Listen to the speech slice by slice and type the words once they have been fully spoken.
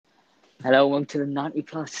Hello, welcome to the 90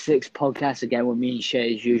 plus 6 podcast again with me and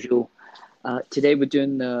Shay as usual. Today we're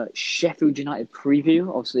doing the Sheffield United preview,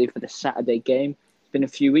 obviously for the Saturday game. It's been a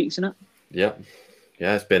few weeks, isn't it? Yep.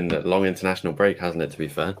 Yeah, it's been a long international break, hasn't it, to be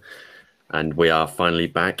fair? And we are finally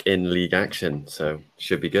back in league action, so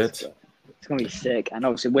should be good. It's going to be sick. And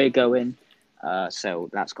obviously we're going,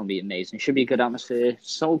 so that's going to be amazing. Should be a good atmosphere.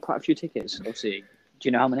 Sold quite a few tickets, obviously. Do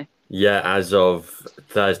you know how many? Yeah, as of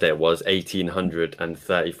Thursday, it was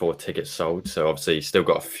 1,834 tickets sold. So obviously, still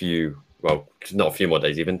got a few, well, not a few more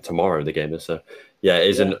days, even tomorrow the game is. So yeah, it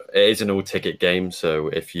is an all ticket game. So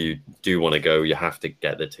if you do want to go, you have to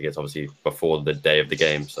get the tickets obviously before the day of the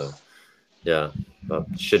game. So yeah, but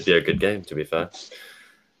should be a good game to be fair.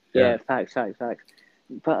 Yeah, facts.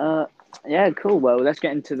 But yeah, cool. Well, let's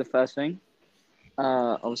get into the first thing.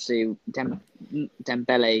 Obviously,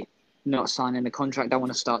 Dembele not signing the contract. I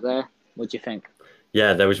want to start there. What do you think?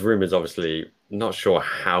 Yeah, there was rumors, obviously, not sure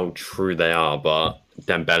how true they are, but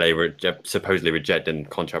Dembele supposedly rejecting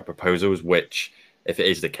contract proposals, which, if it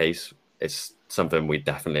is the case, it's something we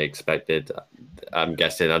definitely expected. I'm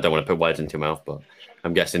guessing, I don't want to put words into your mouth, but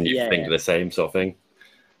I'm guessing you think the same sort of thing.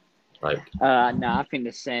 No, I think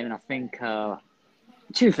the same, and I think to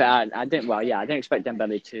be fair, I didn't. Well, yeah, I didn't expect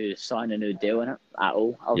Dembele to sign a new deal in it at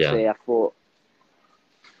all. Obviously, Yeah.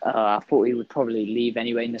 I thought he would probably leave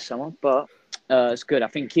anyway in the summer, but it's good. I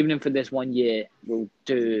think keeping him for this 1 year will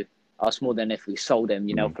do us more than if we sold him,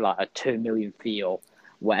 for like a 2 million fee or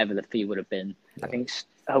whatever the fee would have been. Yeah. I think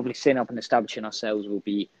hopefully setting up and establishing ourselves will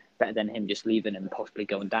be better than him just leaving and possibly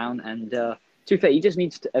going down. And to be fair, he just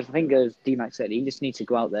needs to, I think as D-Mac said, he just needs to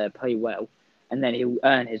go out there, play well, and then he'll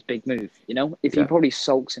earn his big move. If he probably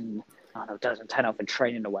sulks and doesn't turn up in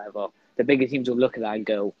training or whatever, the bigger teams will look at that and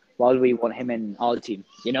go, why do we want him in our team?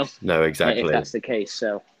 No, exactly. If that's the case,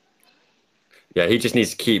 so yeah, he just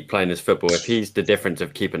needs to keep playing his football. If he's the difference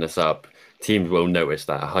of keeping us up, teams will notice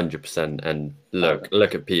that 100%. And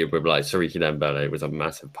look at Peter with like Sariki Dembele was a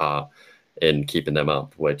massive part in keeping them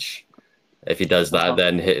up. Which, if he does that,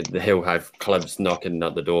 then he'll have clubs knocking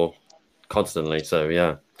at the door constantly. So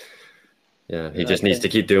yeah, he just needs to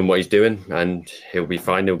keep doing what he's doing, and he'll be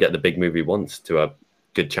fine. He'll get the big move he wants to a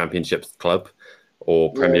good Championship club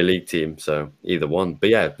or Premier League team. So either one. But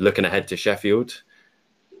yeah, looking ahead to Sheffield.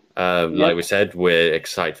 Like we said, we're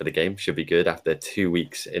excited for the game. Should be good after 2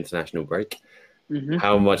 weeks international break. Mm-hmm.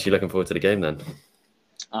 How much are you looking forward to the game then?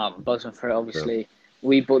 Buzzing for it, obviously. Yeah.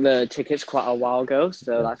 We bought the tickets quite a while ago,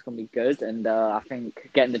 so that's going to be good. And I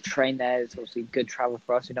think getting the train there is obviously good travel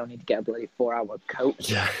for us. We don't need to get a bloody 4-hour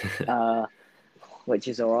coach, which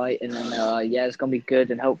is all right. And then, it's going to be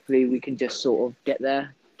good. And hopefully we can just sort of get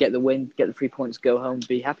there, get the win, get the 3 points, go home,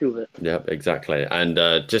 be happy with it. Yep, exactly. And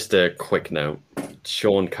just a quick note.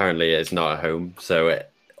 Sean currently is not at home, so if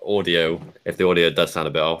the audio does sound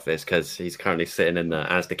a bit off, it's because he's currently sitting in the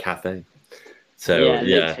Asda cafe. So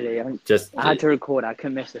literally, I had to record. I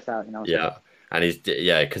couldn't miss this out, Yeah, and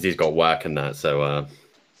because he's got work and that, so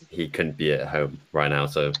he couldn't be at home right now.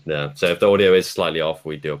 So yeah, so if the audio is slightly off,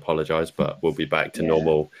 we do apologize, but we'll be back to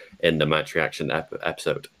normal in the match reaction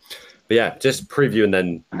episode. But yeah, just previewing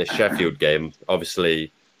then the Sheffield game.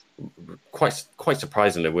 Obviously, quite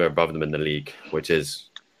surprisingly, we're above them in the league, which is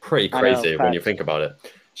pretty crazy when you think about it.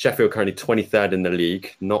 Sheffield currently 23rd in the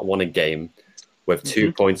league, not won a game, with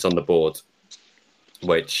 2 points on the board,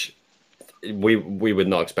 which we would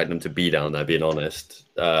not expect them to be down there, being honest.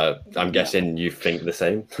 I'm guessing you think the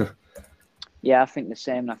same. Yeah, I think the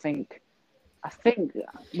same. I think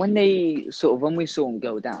when we saw them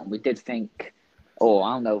go down, we did think, I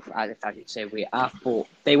don't know if I should say I thought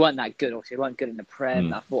they weren't that good. Obviously, they weren't good in the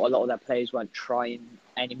Prem. I thought a lot of their players weren't trying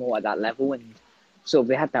anymore at that level. And sort of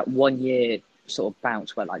they had that 1 year sort of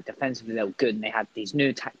bounce where like defensively they were good and they had these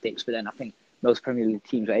new tactics. But then I think most Premier League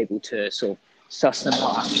teams were able to sort of suss them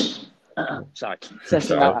out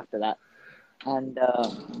after that. And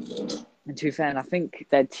to be fair, I think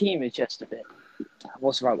their team is just a bit,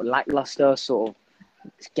 lackluster, sort of.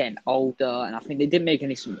 It's getting older, and I think they didn't make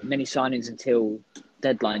many signings until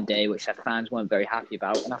deadline day, which their fans weren't very happy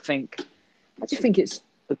about. And I just think it's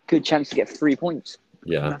a good chance to get 3 points.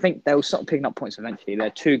 Yeah, and I think they'll start picking up points eventually. They're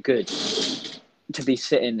too good to be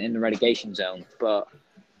sitting in the relegation zone, but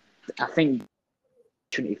I think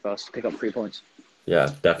opportunity for us to pick up 3 points.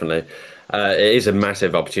 Yeah, definitely. It is a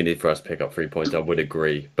massive opportunity for us to pick up 3 points. I would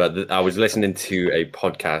agree. But I was listening to a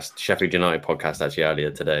podcast, Sheffield United podcast, actually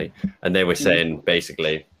earlier today, and they were saying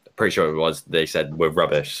basically, pretty sure it was, they said we're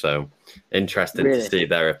rubbish. So interesting to see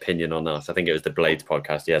their opinion on us. I think it was the Blades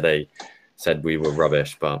podcast. Yeah, they said we were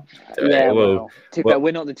rubbish, but to be fair,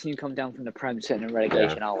 we're not the team come down from the Prem sitting in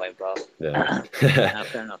relegation, are we, bro? Yeah.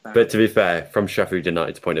 Fair enough. But to be fair, from Sheffield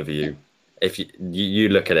United's point of view, if you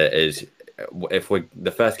look at it as if we're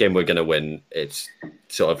the first game we're going to win, it's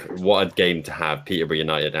sort of what a game to have Peterborough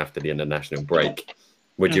United after the international break.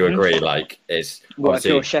 Would you agree? Like, it's Well, if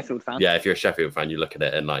obviously, you're a Sheffield fan. yeah, if you're a Sheffield fan, you look at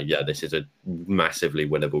it and like, yeah, this is a massively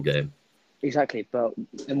winnable game. Exactly,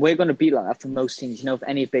 and we're going to be like that for most teams. You know, if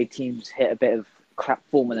any big teams hit a bit of crap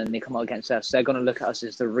form and then they come out against us, they're going to look at us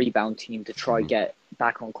as the rebound team to try get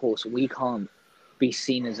back on course. We can't be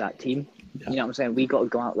seen as that team. Yeah. You know what I'm saying? We got to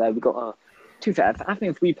go out there. We got to. To be fair, I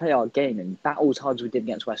think if we play our game and battle as hard as we did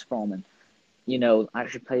against West Brom and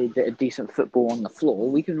actually play a decent football on the floor,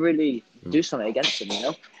 we can really do something against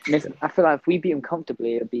them. And I feel like if we beat them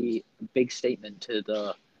comfortably, it'd be a big statement to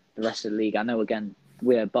the rest of the league. I know again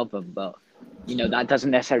we're above them, but that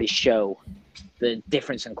doesn't necessarily show the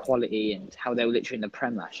difference in quality and how they were literally in the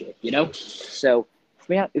Prem last year. So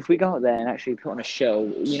if we go out there and actually put on a show,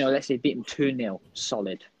 let's say beat them 2-0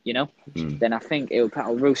 solid, then I think it will put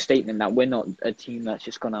a real statement that we're not a team that's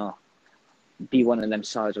just gonna be one of them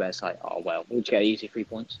sides where it's like, oh well, we'll get easy 3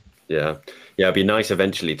 points. Yeah, it'd be nice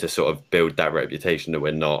eventually to sort of build that reputation that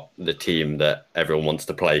we're not the team that everyone wants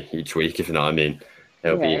to play each week, if you know what I mean.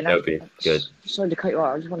 It'll be good. Sorry to cut you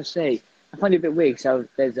off. I just want to say I find it a bit weird. So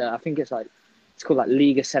there's I think it's called like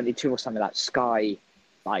Liga 72 or something, like Sky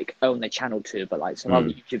like own the channel too, but like some other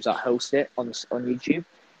YouTubers that host it on YouTube.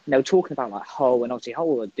 And they were talking about like Hull, and obviously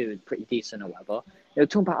Hull are doing pretty decent or whatever. They were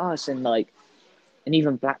talking about us and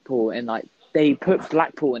even Blackpool, and like they put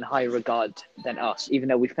Blackpool in higher regard than us, even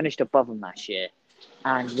though we finished above them last year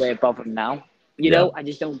and we're above them now. I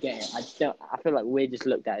just don't get it. I feel like we're just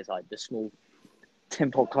looked at as like the small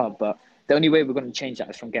temple club, but the only way we're going to change that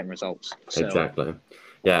is from getting results. So, exactly.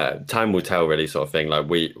 Yeah, time will tell, really, sort of thing. Like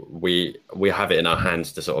we have it in our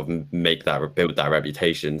hands to sort of build that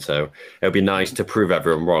reputation. So it'll be nice to prove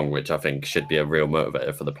everyone wrong, which I think should be a real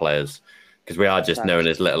motivator for the players, because we are just known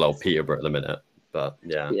as little old Peterborough at the minute. But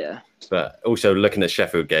yeah. But also looking at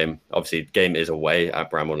Sheffield game, obviously game is away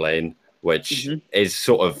at Bramall Lane, which is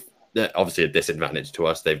sort of obviously a disadvantage to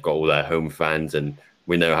us. They've got all their home fans, and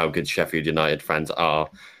we know how good Sheffield United fans are.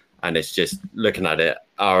 And it's just looking at it,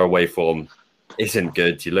 our away form isn't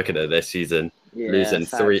good. You look at it this season, losing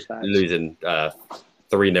 3-0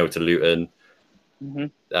 to Luton,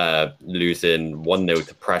 losing 1-0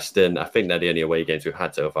 to Preston. I think they're the only away games we've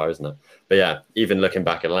had so far, isn't it? But yeah, even looking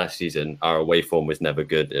back at last season, our away form was never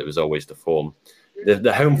good. It was always the form.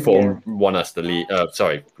 The home form won us the league.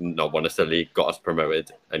 Not won us the league, got us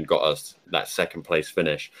promoted and got us that second place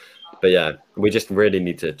finish. But yeah, we just really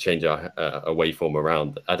need to change our away form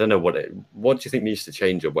around. I don't know what do you think needs to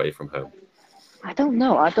change away from home? I don't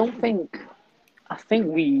know. I think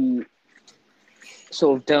we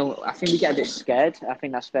sort of don't. I think we get a bit scared. I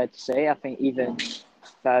think that's fair to say. I think even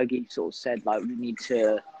Fergie sort of said like we need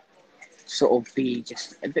to sort of be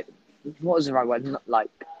just a bit. What was the right word? Like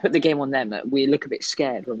put the game on them. We look a bit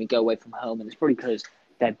scared when we go away from home, and it's probably because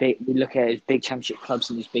they're big. We look at it as big championship clubs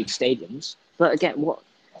in these big stadiums. But again,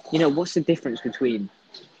 what's the difference between?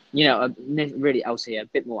 Really, I'll say a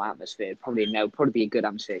bit more atmosphere. Probably be a good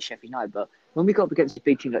atmosphere at Sheffield United. But when we go up against the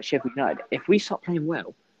big teams like Sheffield United, if we start playing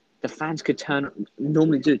well, the fans could turn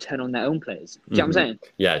on their own players. Do you know what I'm saying?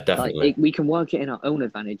 Yeah, definitely. Like, we can work it in our own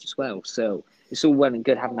advantage as well. So it's all well and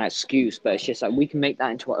good having that excuse, but it's just like we can make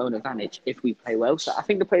that into our own advantage if we play well. So I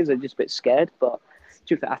think the players are just a bit scared. But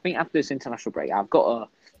I think after this international break, I've got a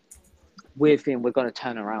weird feeling we're going to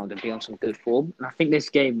turn around and be on some good form. And I think this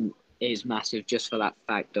game is massive just for that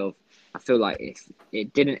fact of I feel like if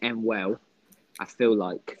it didn't end well, I feel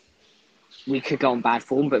like we could go on bad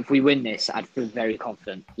form. But if we win this, I'd feel very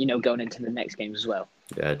confident, going into the next games as well.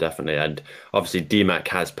 Yeah, definitely. And obviously DMAC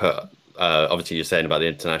has put, obviously you're saying about the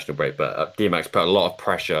international break, but DMAC's put a lot of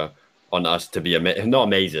pressure on us to be not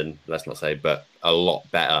amazing, let's not say, but a lot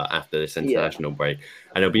better after this international break.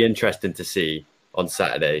 And it'll be interesting to see on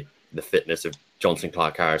Saturday the fitness of Johnson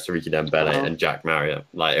Clark-Harris, Siriki Dembele, and Jack Marriott.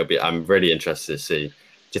 I'm really interested to see. Do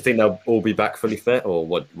you think they'll all be back fully fit, or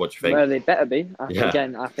what do you think? Well, they better be.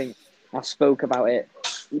 Again, I think I spoke about it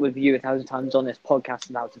with you 1,000 times on this podcast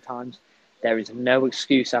 1,000 times. There is no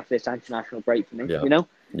excuse after this international break for me.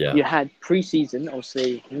 You had pre-season,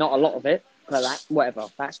 obviously not a lot of it, but whatever.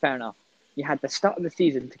 That's fair enough. You had the start of the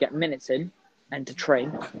season to get minutes in and to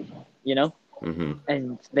train.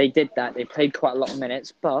 And they did that. They played quite a lot of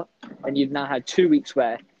minutes, and you've now had 2 weeks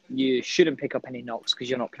where you shouldn't pick up any knocks because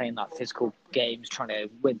you're not playing like physical games trying to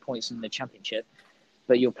win points in the championship,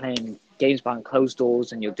 but you're playing games behind closed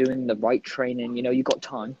doors and you're doing the right training. You've got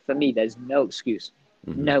time. For me, there's no excuse.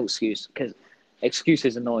 No excuse, because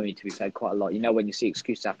excuses annoy me, to be fair, quite a lot. When you see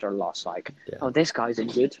excuses after a loss, like, oh, this guy's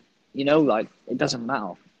injured. It doesn't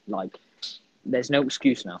matter. Like, there's no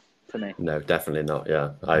excuse now for me. No, definitely not.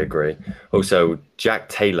 Yeah, I agree. Also, Jack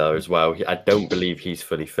Taylor as well. I don't believe he's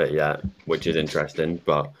fully fit yet, which is interesting.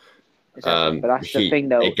 But Exactly. But that's the he thing,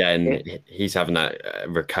 though. again, he's having that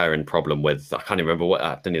recurring problem with, I can't even remember what.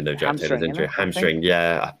 I don't even know Jack Taylor's Hamstring, injury. innit, I think? Hamstring.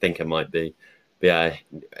 Yeah, I think it might be. But yeah,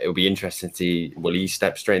 it'll be interesting to see, will he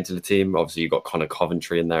step straight into the team? Obviously, you've got Connor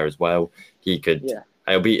Coventry in there as well. He could. Yeah.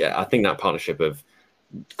 It'll be. I think that partnership of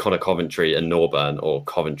Connor Coventry and Norburn, or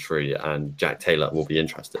Coventry and Jack Taylor, will be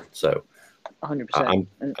interesting. So 100%.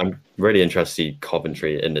 I'm really interested to see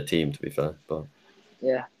Coventry in the team, to be fair. But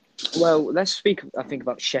Yeah. Well, let's speak, I think,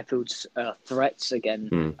 about Sheffield's threats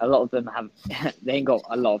again. A lot of them have, they ain't got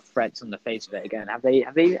a lot of threats on the face of it again. Have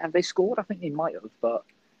they scored? I think they might have, but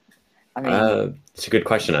I mean, it's a good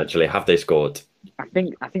question, actually. Have they scored? I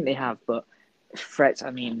think they have, but threats.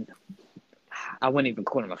 I mean, I wouldn't even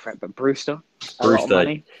call him a threat, but Brewster, a lot of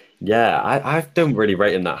money. Yeah, I don't really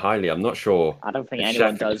rate him that highly. I'm not sure. I don't think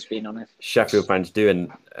anyone does, being honest. Sheffield fans do.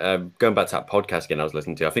 And going back to that podcast again I was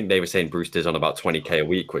listening to, I think they were saying Brewster's on about 20k a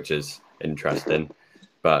week, which is interesting.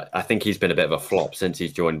 But I think he's been a bit of a flop since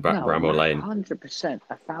he's joined Bramall Lane. 100%,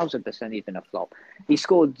 1,000% he's been a flop. He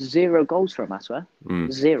scored 0 goals for him, I swear.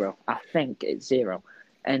 0. I think it's 0.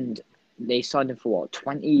 And they signed him for what,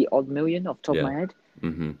 20 odd million off the top of my head?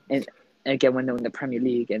 Mm-hmm. And again, when they're in the Premier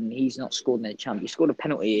League and he's not scored in the champ, he scored a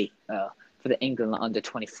penalty for the England under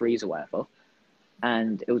 23s or whatever.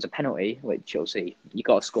 And it was a penalty, which obviously you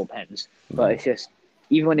got to score pens. But it's just,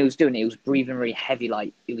 even when he was doing it, he was breathing really heavy,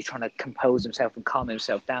 like he was trying to compose himself and calm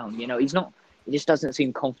himself down. You know, he just doesn't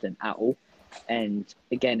seem confident at all. And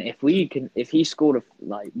again, if he scored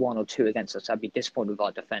like 1 or 2 against us, I'd be disappointed with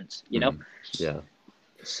our defense. You know. Yeah.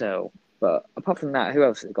 So, but apart from that, who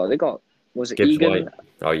else they got? They got, was it Gibbs Egan? White.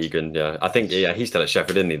 Oh, Egan. Yeah, I think he's still at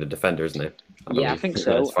Sheffield, isn't he? The defender, isn't he? I think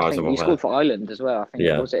so. I think he scored for Ireland as well. I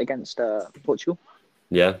think was it against Portugal?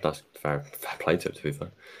 Yeah, that's fair play to it, to be fair.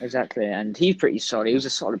 Exactly, and he's pretty solid. He was a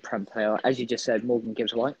solid Prem player, as you just said. Morgan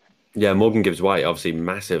Gibbs White. Yeah, Morgan Gibbs White, obviously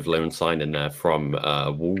massive loan signing there from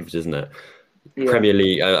Wolves, isn't it? Yeah. Premier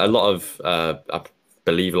League. A lot of I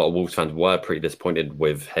believe a lot of Wolves fans were pretty disappointed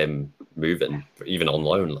with him moving, even on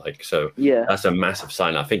loan. So that's a massive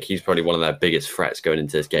sign. I think he's probably one of their biggest threats going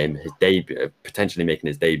into this game. His debut, potentially making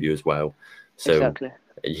his debut as well. So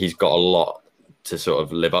he's got a lot to sort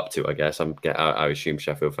of live up to, I guess. I assume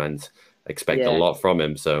Sheffield fans expect a lot from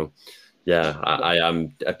him. So, I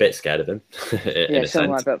am a bit scared of him. in a sense.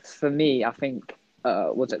 Like, but for me, I think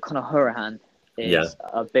was it Conor Hourihane is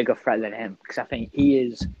a bigger threat than him, because I think he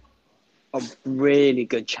is a really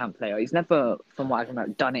good champ player. He's never, from what I can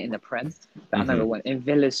remember, done it in the Prem. But I remember when in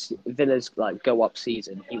Villa's like go up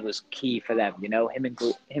season, he was key for them. You know, him and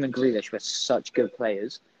Grealish were such good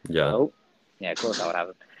players. Yeah. Oh, yeah, of course that would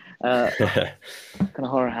happen. Conor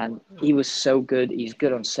Hourihane, he was so good. He's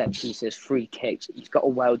good on set pieces, free kicks. He's got a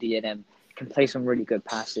weldy in him. Can play some really good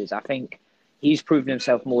passes. I think he's proven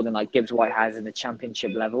himself more than like Gibbs White has in the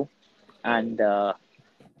Championship level, and I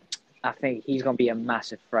think he's going to be a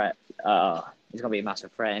massive threat. He's going to be a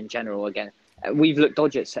massive threat in general. Again, we've looked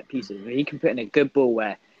dodgy at set pieces. He can put in a good ball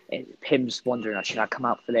where him's wondering, should I come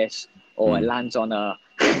out for this, or it lands on a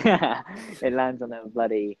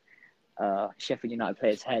bloody Sheffield United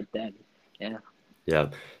player's head. Then yeah.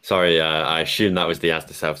 Sorry, I assume that was the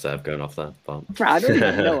Asda self-serve going off there. But... I don't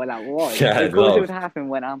even know what that was. Of course, it would happen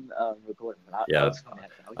when I'm recording. That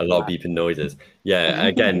a lot of beeping noises. Yeah,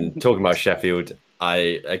 again, talking about Sheffield,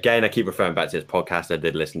 I keep referring back to this podcast. I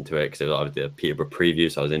did listen to it because it was obviously a Peterborough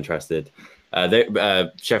preview, so I was interested.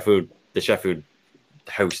 The Sheffield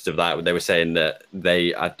hosts of that, they were saying that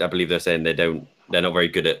I believe they're saying they're not very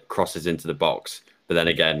good at crosses into the box. But then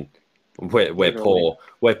again, we're poor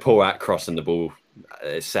at crossing the ball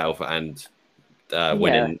itself and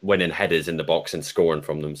winning headers in the box and scoring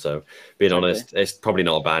from them. So being honest, it's probably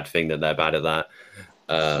not a bad thing that they're bad at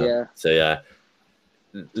that. So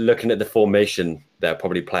looking at the formation, they'll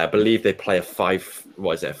probably play. I believe they play a 5.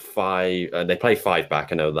 What is it? 5. They play 5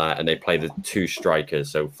 back. I know that, and they play the 2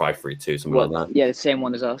 strikers, so 5-3-2, something like that. Yeah, the same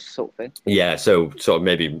one as us, sort of thing. Yeah, so sort of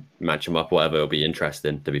maybe match them up, whatever. It'll be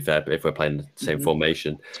interesting, to be fair, if we're playing the same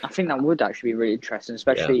formation. I think that would actually be really interesting,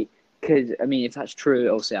 especially because if that's true,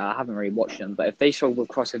 obviously I haven't really watched them, but if they struggle with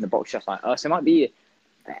crossing the box just like us, it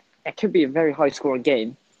could be a very high scoring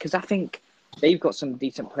game, because I think they've got some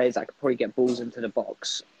decent players that could probably get balls into the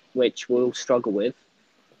box, which we'll struggle with,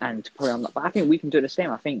 and probably on that. But I think we can do the same.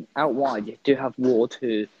 I think out wide you do have Ward,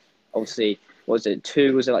 who obviously was it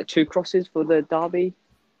 2 crosses for the derby,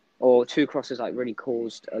 or 2 crosses really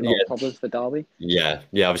caused a lot of problems for derby. Yeah.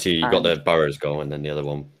 Obviously you got the Burrows goal, and then the other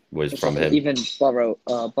one. was It's from like him. even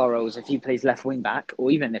Burrows, if he plays left wing back,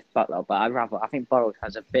 or even if Butler, but I think Burrows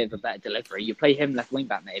has a bit of a better delivery. You play him left wing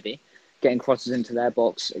back, maybe getting crosses into their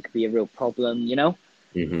box, it could be a real problem, you know.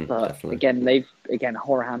 But Definitely. again,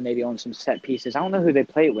 Horahan maybe on some set pieces. I don't know who they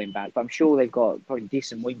play at wing back, but I'm sure they've got probably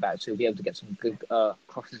decent wing backs who'll be able to get some good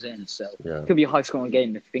crosses in. So Yeah, it could be a high scoring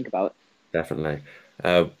game if you think about it. definitely.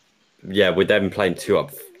 Yeah, with them playing two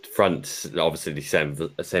up front, obviously the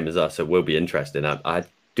same as us, it will be interesting. I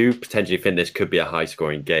do potentially think this could be a high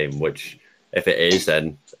scoring game, which if it is,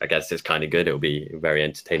 then I guess it's kind of good. It'll be very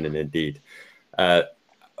entertaining indeed. Uh,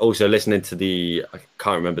 Also, listening to I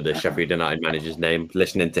can't remember the Sheffield United manager's name,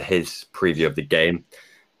 listening to his preview of the game,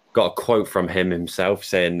 got a quote from him himself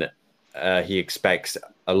saying he expects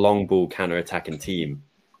a long ball counter-attacking team.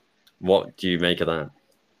 What do you make of that?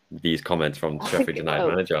 These comments from I Sheffield think United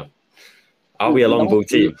manager. Are we a long long, ball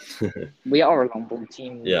team? we are a long ball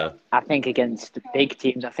team. Yeah. I think against big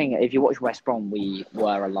teams. I think if you watch West Brom, we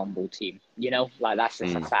were a long ball team. You know, like that's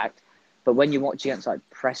just a fact. But when you watch against like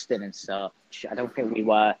Preston and such, I don't think we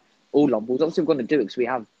were all long balls. Obviously, we're going to do it because we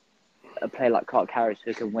have a player like Clark Harris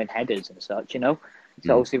who can win headers and such. You know,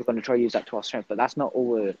 so obviously we're going to try to use that to our strength. But that's not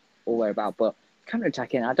all we're about. But counter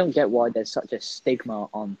attacking, I don't get why there's such a stigma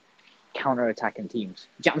on counter attacking teams.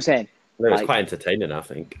 Do you know what I'm saying? No, it's Like, quite entertaining, I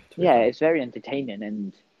think. yeah, it's very entertaining,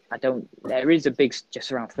 and I don't. There is a big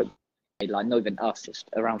just around football, like not even us, just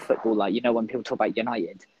around football. Like you know when people talk about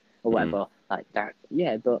United or whatever, like that.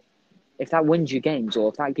 Yeah, but if that wins you games or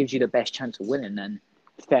if that gives you the best chance of winning, then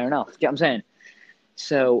fair enough. Do you know what I'm saying?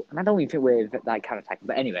 So, and I don't even think we're that kind of attacking.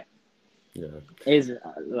 But anyway, Yeah.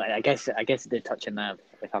 I guess it did touch a nerve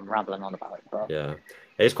if I'm rambling on about it. But Yeah.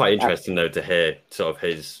 It's quite interesting though to hear sort of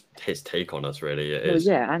his take on us. Really, it well, is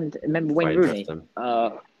yeah, and remember Wayne quite Rooney? interesting.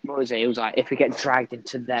 What was it? He was like, if we get dragged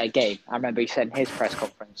into their game, I remember he said in his press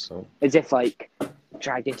conference, Oh. as if like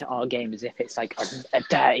dragged into our game, as if it's like a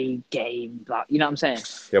dirty game. Like, you know what I'm saying?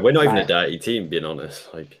 Yeah, we're not even a Like, dirty team, being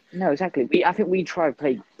honest. Like, no, exactly. I think we try to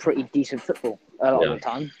play pretty decent football a lot of the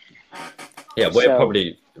time. yeah, we're So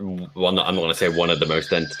probably one. I'm not going to say one of the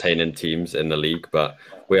most entertaining teams in the league, but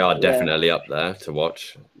we are yeah, definitely up there to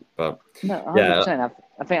watch. But no, 100. yeah, percent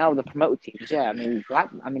I think out of the promoted teams, yeah. I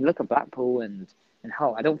mean, look at Blackpool and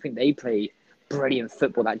Hull. I don't think they play brilliant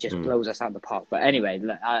football that just blows us out of the park. But anyway,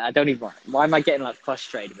 look, I don't even. Why am I getting like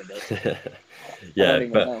frustrated with this? yeah.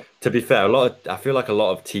 Even But know. to be fair, I feel like a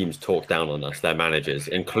lot of teams talk down on us, their managers,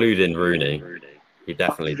 including Rooney. He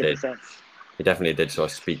definitely did. 100%. He definitely did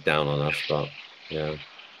sort of speak down on us. But yeah,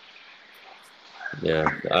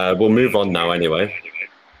 yeah. We'll move on now anyway.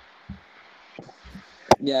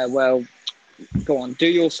 Yeah, well, go on. Do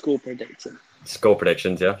your score prediction. Score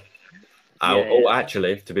predictions, yeah. Yeah.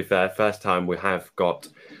 Actually, to be fair, first time we have got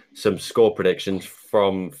some score predictions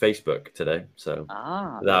from Facebook today. So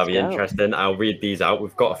that'll Let's be go. interesting. I'll read these out.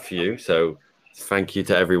 We've got a few. So thank you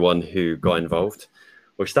to everyone who got involved.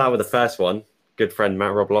 We'll start with the first one. Good friend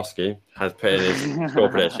Matt Roblowski has put in his score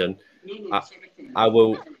prediction.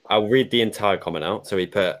 I'll read the entire comment out. So he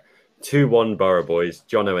put 2-1 Borough Boys,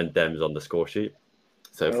 Jono and Dems on the score sheet.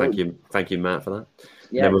 So thank you, Matt, for that.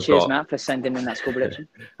 Yeah, cheers, Matt, for sending in that score prediction.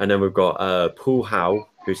 And then we've got Paul Howe,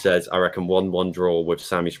 who says, I reckon 1-1 draw with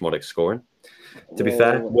Sammy Schmodic scoring. To be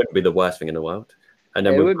fair, wouldn't be the worst thing in the world. And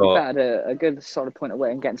then it we've would got be better, a good solid point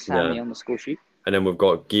away and getting Sammy on the score sheet. And then we've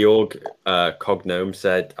got Georg Cognome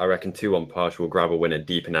said, I reckon 2-1 partial will grab a winner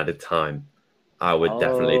deep in added time. I would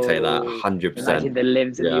definitely take that 100%. Imagine the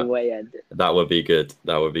limbs in the away end. That would be good.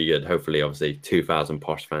 That would be good. Hopefully, obviously, 2,000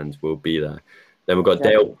 Posh fans will be there. Then we've got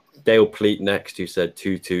Dale Pleat next, who said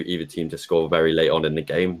 2-2 either team to score very late on in the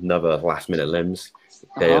game. Another last-minute limbs.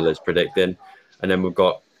 Dale is predicting. And then we've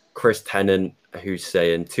got Chris Tennant, who's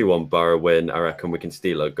saying 2-1 Borough win. I reckon we can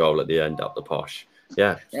steal a goal at the end up the Posh.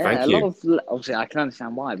 Yeah, thank you. Obviously, I can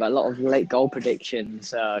understand why, but a lot of late goal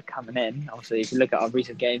predictions coming in. Obviously, if you look at our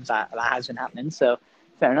recent games, that has been happening. So,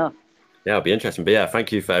 fair enough. Yeah, it'll be interesting. But yeah,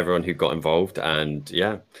 thank you for everyone who got involved. And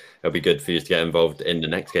yeah, it'll be good for you to get involved in the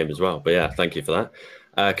next game as well. But yeah, thank you for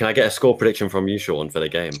that. Can I get a score prediction from you, Sean, for the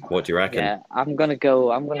game? What do you reckon? Yeah, I'm gonna go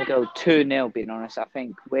 2-0, being honest. I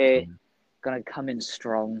think we're gonna come in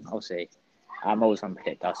strong. Obviously, I'm always gonna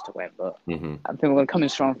predict us to win, but I think we're gonna come in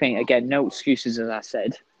strong. I think again, no excuses, as I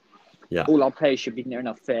said. Yeah. All our players should be near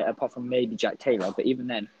enough fit, apart from maybe Jack Taylor. But even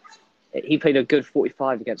then, he played a good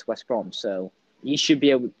 45 against West Brom, so he should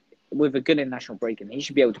be able, with a good international break in, he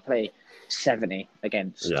should be able to play 70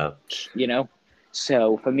 against. Yeah. You know,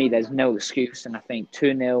 so for me, there's no excuse, and I think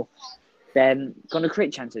 2-0. They're going to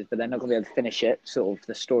create chances, but they're not going to be able to finish it. Sort of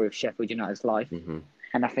the story of Sheffield United's life.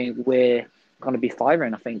 And I think we're going to be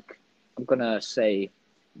firing. I think I'm going to say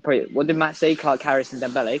Probably, what did Matt say? Clark Harris and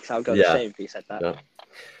Dembele? Because I'll go the same if he said that. Yeah.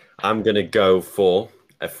 I'm going to go for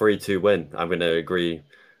a 3-2 win. I'm going to agree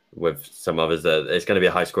with some others that it's going to be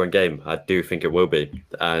a high-scoring game. I do think it will be.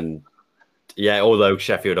 And yeah, although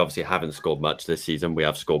Sheffield obviously haven't scored much this season, we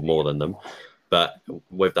have scored more than them. But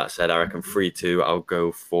with that said, I reckon 3-2. I'll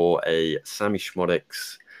go for a Sammy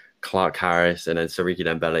Schmodics, Clark Harris, and then Sariki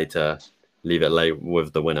Dembele to leave it late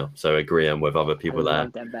with the winner. So agreeing with other people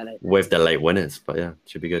there with the late winners. But yeah,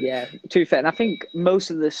 should be good. Yeah, too fair. And I think most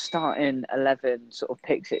of the starting 11 sort of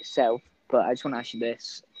picks itself. But I just want to ask you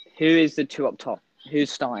this. Who is the two up top?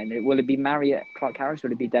 Who's starting? Will it be Marriott, Clark Harris?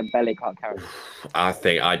 Will it be Dembele, Clark Harris?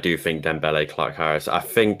 I do think Dembele, Clark Harris. I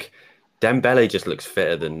think Dembele just looks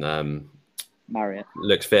fitter than Marriott.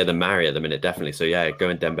 Looks fitter than Marriott at the minute, definitely. So yeah,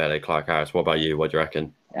 going Dembele, Clark Harris. What about you? What do you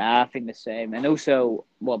reckon? Yeah, I think the same. And also,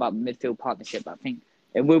 what about midfield partnership? I think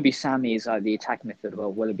it will be Sammy as like the attacking midfielder.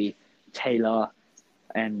 Well, will it be Taylor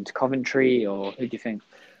and Coventry, or who do you think?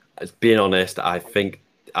 As being honest, I think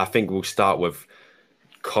we'll start with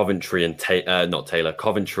Coventry and not Taylor,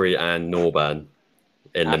 Coventry and Norburn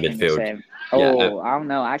in the midfield. I don't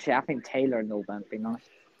know. Actually, I think Taylor and Norburn would be nice.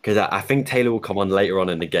 Because I think Taylor will come on later on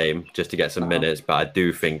in the game just to get some minutes, but I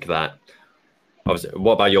do think that. Obviously,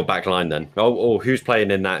 what about your back line then? Oh, who's playing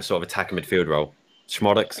in that sort of attacking midfield role?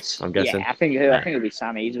 Schmodics, I'm guessing. Yeah, I think it'll be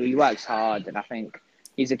Sammy. He works hard, and I think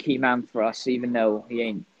he's a key man for us. Even though he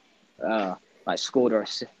ain't scored or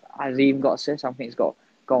assist. Has he even got assists? I don't think he's got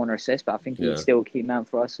goal or assist, but I think he's still a key man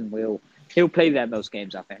for us, and he'll play there most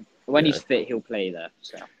games. I think when he's fit, he'll play there.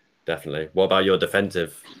 So definitely. What about your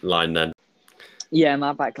defensive line then? Yeah,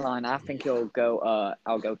 my back line. I think I'll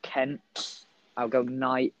go Kent. I'll go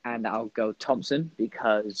Knight and I'll go Thompson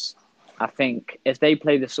because I think if they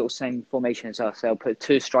play the sort of same formation as us, they'll put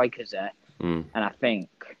two strikers there. And I think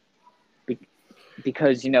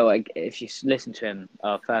because, if you listen to him,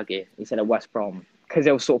 Fergie, he said at West Brom, because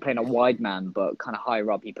they were sort of playing a wide man, but kind of higher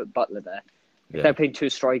up, he put Butler there. If they're playing two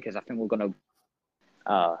strikers, I think we're going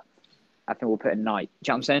to, we'll put a Knight. Do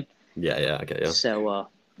you know what I'm saying? Yeah, I get you. So,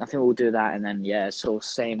 I think we'll do that, and then sort of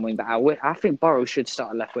same wing back. I think Burrow should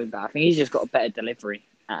start a left wing back. I think he's just got a better delivery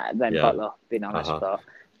than Butler, being honest. But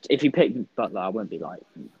if you pick Butler, I wouldn't be like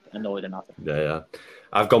annoyed or nothing. Yeah.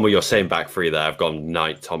 I've gone with your same back three there. I've gone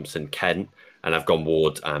Knight, Thompson, Kent, and I've gone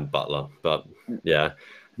Ward and Butler. But yeah,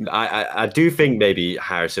 I do think maybe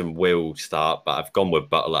Harrison will start, but I've gone with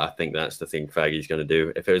Butler. I think that's the thing Fergie's going to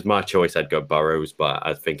do. If it was my choice, I'd go Burrows, but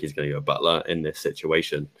I think he's going to go Butler in this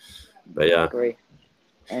situation. But yeah. I agree.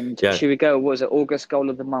 And should we go? What was it? August goal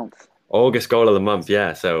of the month. August goal of the month.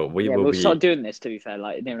 Yeah. So we'll start doing this. To be fair,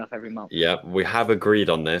 like near enough every month. Yeah, we have agreed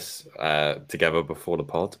on this together before the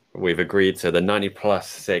pod. We've agreed. So the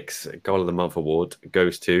 90+6 goal of the month award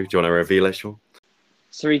goes to. Do you want to reveal it, Sean?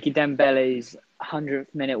 Sariki Dembele's 100th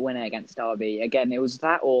minute winner against Derby. Again, it was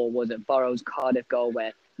that, or was it Burrow's Cardiff goal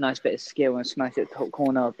where nice bit of skill and smash it top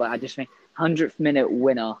corner? But I just think 100th minute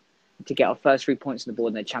winner to get our first 3 points on the board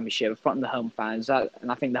in the championship in front of the home fans.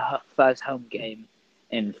 And I think the first home game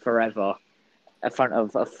in forever in front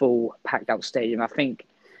of a full packed out stadium. I think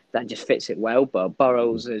that just fits it well. But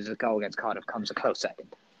Burrows' goal against Cardiff comes a close second.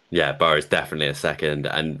 Yeah, Burrows definitely a second.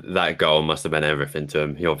 And that goal must have been everything to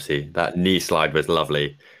him. That knee slide was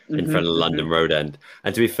lovely in front of the London Road end.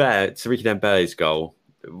 And to be fair, Sariki Dembele's goal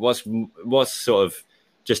was sort of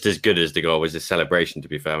just as good as the goal was his celebration, to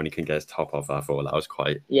be fair, when he couldn't get his top off. I thought that was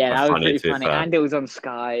quite that was pretty funny. And it was on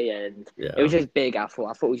Sky, and it was just big, I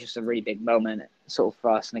thought. I thought it was just a really big moment sort of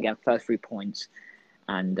for us. And again, first 3 points.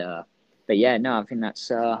 And but yeah, no, I think that's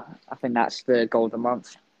the goal of the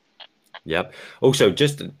month. Yep. Also,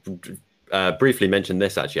 just briefly mention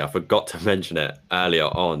this, actually. I forgot to mention it earlier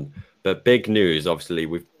on. But big news, obviously,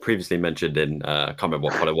 we've previously mentioned in, I can't remember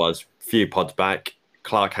what pod it was, a few pods back,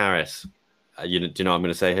 Clark Harris. Do you know what I'm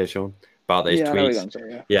going to say here, Sean? About his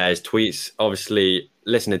tweets? Yeah, his tweets. Obviously,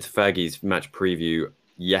 listening to Fergie's match preview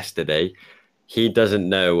yesterday, he doesn't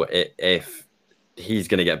know if he's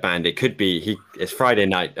going to get banned. It could be, it's Friday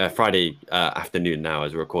afternoon now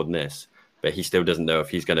as we're recording this, but he still doesn't know if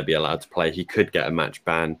he's going to be allowed to play. He could get a match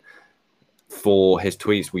ban for his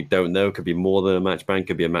tweets. We don't know. Could be more than a match ban,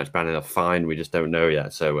 could be a match ban and a fine. We just don't know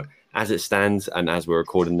yet. So as it stands, and as we're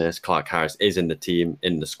recording this, Clark Harris is in the team,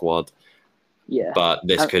 in the squad. Yeah, but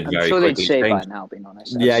this could very quickly change. I'm sure they'd say by now, being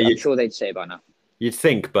honest. I'm sure they'd say by now. You'd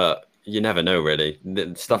think, but you never know, really.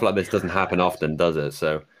 Stuff like this doesn't happen often, does it?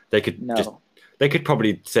 So they could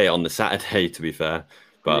probably say it on the Saturday, to be fair.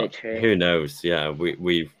 But literally. Who knows? Yeah,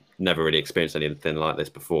 we've never really experienced anything like this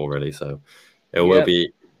before, really. So it will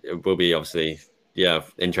be obviously,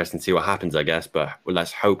 interesting to see what happens, I guess. But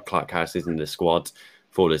let's hope Clark Harris is in the squad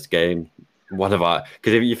for this game. one of our,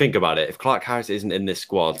 because if you think about it, if Clark Harris isn't in this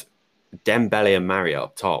squad, Dembele and Marriott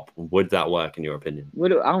up top, would that work in your opinion?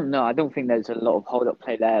 Well, I don't know. I don't think there's a lot of hold-up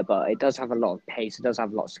play there, but it does have a lot of pace. It does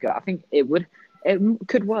have a lot of skill. I think it would. It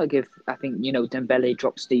could work if I think Dembele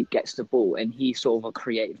drops deep, gets the ball, and he's sort of a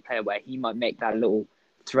creative player where he might make that little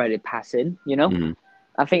threaded pass in. Mm.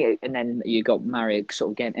 I think, and then you got Marriott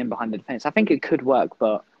sort of getting in behind the defense. I think it could work,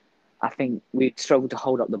 but I think we'd struggle to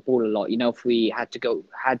hold up the ball a lot. If we had to go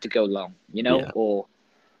long, Yeah. or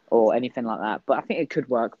anything like that. But I think it could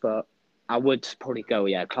work, but. I would probably go,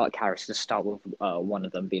 Clark Harris to start with one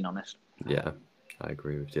of them, being honest. Yeah, I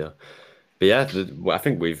agree with you. But yeah, I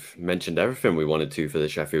think we've mentioned everything we wanted to for the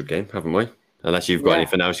Sheffield game, haven't we? Unless you've got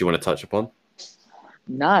anything else you want to touch upon.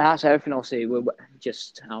 No, that's everything. Obviously, we're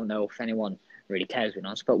just, I don't know if anyone really cares with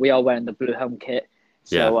us, but we are wearing the blue home kit.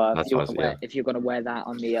 So if you're going to wear that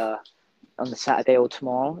on the Saturday or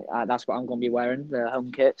tomorrow, that's what I'm going to be wearing, the home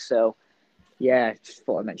kit. So, yeah, just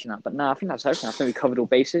thought I'd mention that. But no, I think that's everything. I think we covered all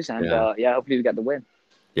bases, and hopefully we get the win.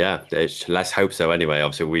 Yeah, let's hope so anyway.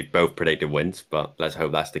 Obviously, we've both predicted wins, but let's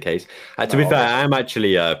hope that's the case. To be fair, I'm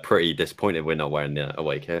actually pretty disappointed we're not wearing the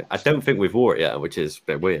away kit. I don't think we've wore it yet, which is a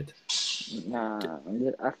bit weird.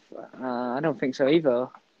 I don't think so either.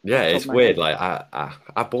 Yeah, it's weird. Like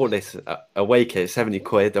I bought this away kit, 70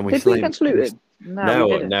 quid, and we Did we against Luton?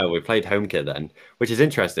 No, we played home kit then, which is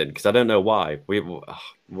interesting because I don't know why. We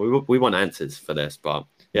want answers for this, but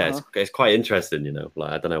yeah, it's quite interesting,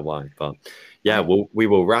 Like I don't know why, but yeah, we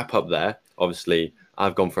will wrap up there. Obviously,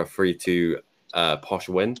 I've gone for a 3-2 posh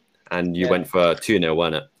win, and you went for 2-0,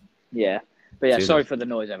 weren't it? Yeah, but yeah, sorry for the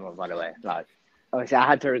noise, everyone. By the way, like obviously I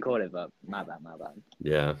had to record it, but my bad.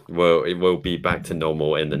 Yeah, well, it will be back to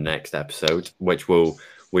normal in the next episode, which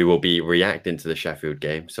we will be reacting to the Sheffield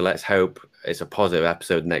game. So let's hope it's a positive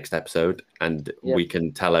episode next episode, and we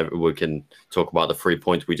can talk about the 3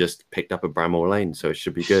 points we just picked up at Bramall Lane. So it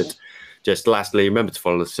should be good. Just lastly, remember to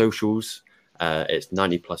follow the socials. It's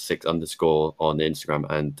 90+6_ on Instagram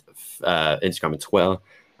and Twitter,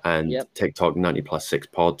 and TikTok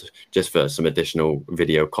 90+6 pod, just for some additional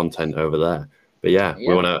video content over there. But yeah,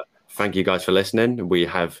 we want to thank you guys for listening. We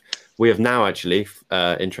have now actually,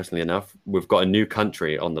 interestingly enough, we've got a new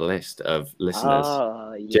country on the list of listeners.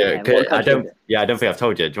 I don't think I've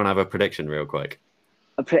told you. Do you want to have a prediction real quick?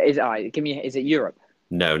 Is it Europe?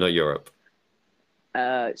 No, not Europe.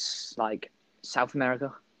 It's like South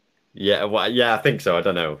America. Yeah, I think so. I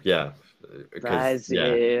don't know. Yeah.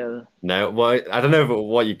 Brazil. Yeah. No, well, I don't know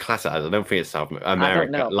what you class it as. I don't think it's South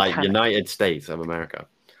America, like United States of America.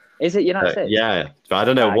 Is it United States? Yeah, but I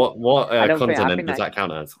don't know what continent does that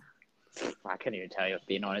count as. I couldn't even tell you,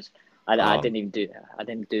 being honest. I didn't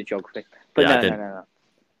do geography. But no.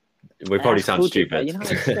 We probably sound stupid.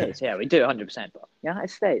 United States, yeah, we do 100%. But United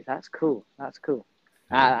States, that's cool. That's cool.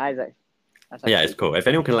 It's cool. If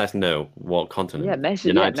anyone can let us know what continent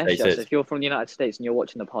message us. If you're from the United States and you're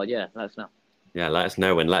watching the pod, let us know. Yeah, let us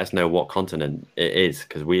know, and let us know what continent it is,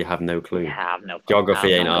 because we have no clue. Yeah, I have no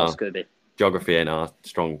Geography ain't our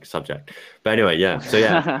strong subject. But anyway, so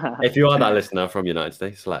if you are that listener from United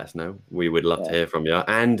States, let us know. We would love to hear from you.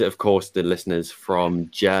 And of course, the listeners from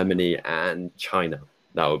Germany and China.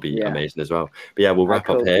 That would be amazing as well. But yeah, we'll wrap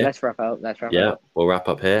up here. Let's wrap up. We'll wrap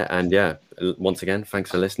up here. And once again, thanks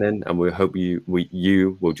for listening. And we hope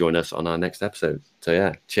you will join us on our next episode.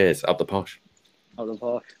 So cheers. Up the posh. Up the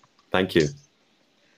posh. Thank you.